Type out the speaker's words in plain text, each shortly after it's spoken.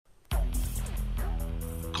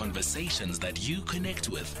Conversations that you connect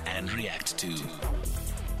with and react to.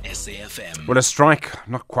 SAFM. Well, a strike,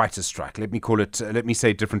 not quite a strike, let me say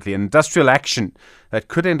it differently. An industrial action that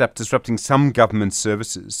could end up disrupting some government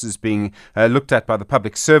services is being looked at by the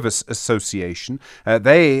Public Service Association.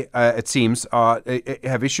 They, it seems,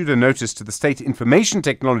 have issued a notice to the State Information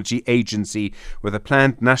Technology Agency with a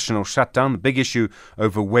planned national shutdown. The big issue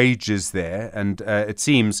over wages there, and it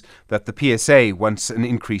seems that the PSA wants an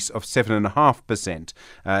increase of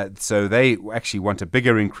 7.5%. So they actually want a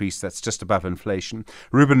bigger increase that's just above inflation.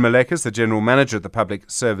 Reuben Maleka is the General Manager of the Public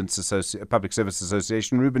Service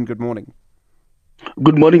Association. Reuben, good morning.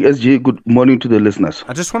 Good morning, SG. Good morning to the listeners.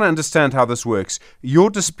 I just want to understand how this works. Your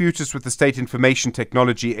dispute is with the State Information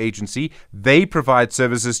Technology Agency. They provide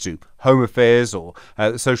services to Home Affairs or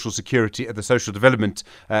Social Security, the Social Development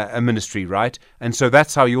Ministry, right? And so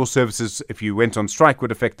that's how your services, if you went on strike,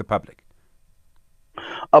 would affect the public.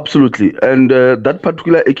 Absolutely. And that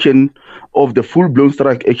particular action of the full-blown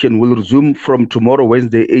strike action will resume from tomorrow,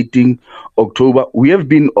 Wednesday, 18 October. We have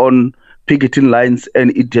been on picketing lines,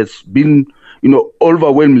 and it has been,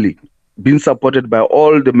 overwhelmingly been supported by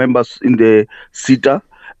all the members in the SITA.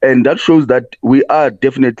 And that shows that we are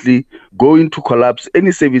definitely going to collapse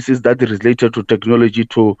any services that is related to technology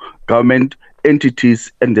to government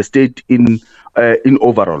entities and the state in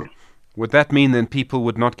overall. Would that mean then people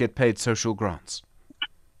would not get paid social grants?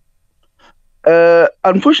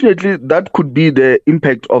 Unfortunately, that could be the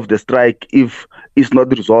impact of the strike if it's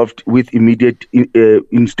not resolved with immediate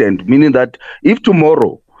instant. Meaning that if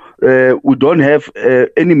tomorrow we don't have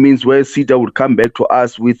any means where SITA would come back to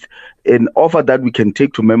us with an offer that we can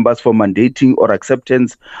take to members for mandating or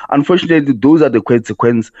acceptance, unfortunately, those are the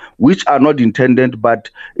consequences which are not intended, but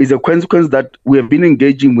is a consequence that we have been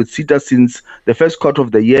engaging with SITA since the first quarter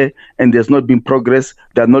of the year, and there's not been progress.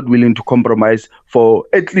 They're not willing to compromise for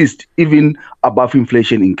at least even above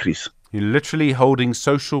inflation increase. You're literally holding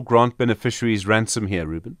social grant beneficiaries ransom here,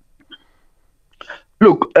 Reuben.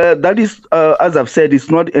 Look, that is, as I've said, it's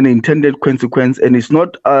not an intended consequence, and it's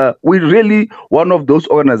not, we're really one of those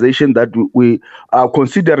organizations that we are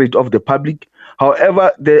considerate of the public.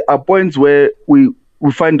 However, there are points where we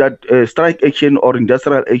find that strike action or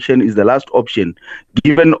industrial action is the last option,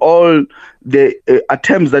 given all the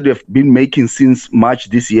attempts that we have been making since March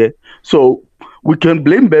this year. So we can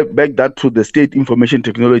blame back that to the State Information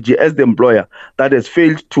Technology as the employer that has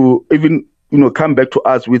failed to even come back to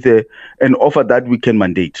us with an offer that we can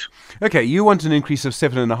mandate. Okay, you want an increase of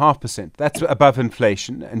 7.5%. That's above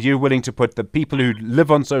inflation, and you're willing to put the people who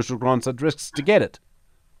live on social grants at risk to get it.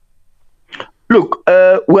 Look,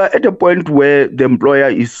 we're at a point where the employer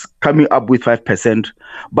is coming up with 5%.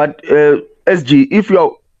 But SG, if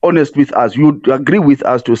you're honest with us, you'd agree with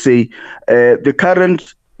us to say the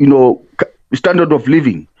current, standard of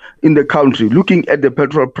living in the country, looking at the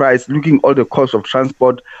petrol price, looking at all the cost of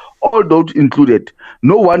transport, all those included,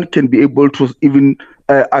 no one can be able to even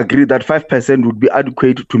agree that 5% would be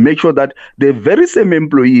adequate to make sure that the very same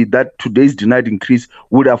employee that today's denied increase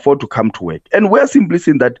would afford to come to work. And we're simply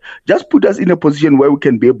saying that just put us in a position where we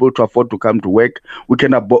can be able to afford to come to work, we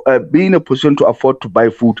can be in a position to afford to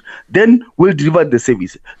buy food, then we'll deliver the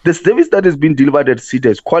service. The service that has been delivered at SITA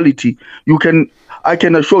is quality. I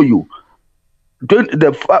can assure you, during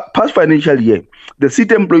the past financial year, the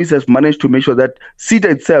SITA employees has managed to make sure that SITA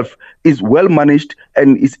itself is well managed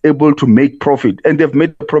and is able to make profit. And they've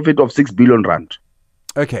made a profit of 6 billion rand.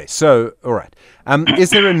 Okay, so, all right. Is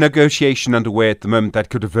there a negotiation underway at the moment that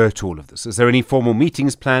could avert all of this? Is there any formal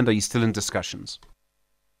meetings planned? Are you still in discussions?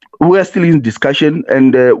 We are still in discussion,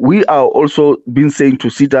 and we are also been saying to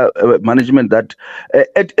SITA management that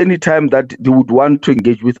at any time that they would want to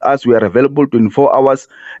engage with us, we are available 24 hours.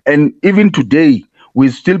 And even today, we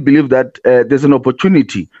still believe that there's an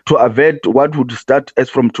opportunity to avert what would start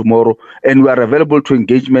as from tomorrow, and we are available to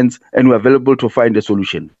engagements, and we are available to find a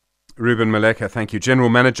solution. Reuben Maleka, thank you. General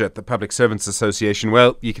Manager at the Public Servants Association.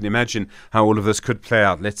 Well, you can imagine how all of this could play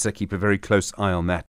out. Let's keep a very close eye on that.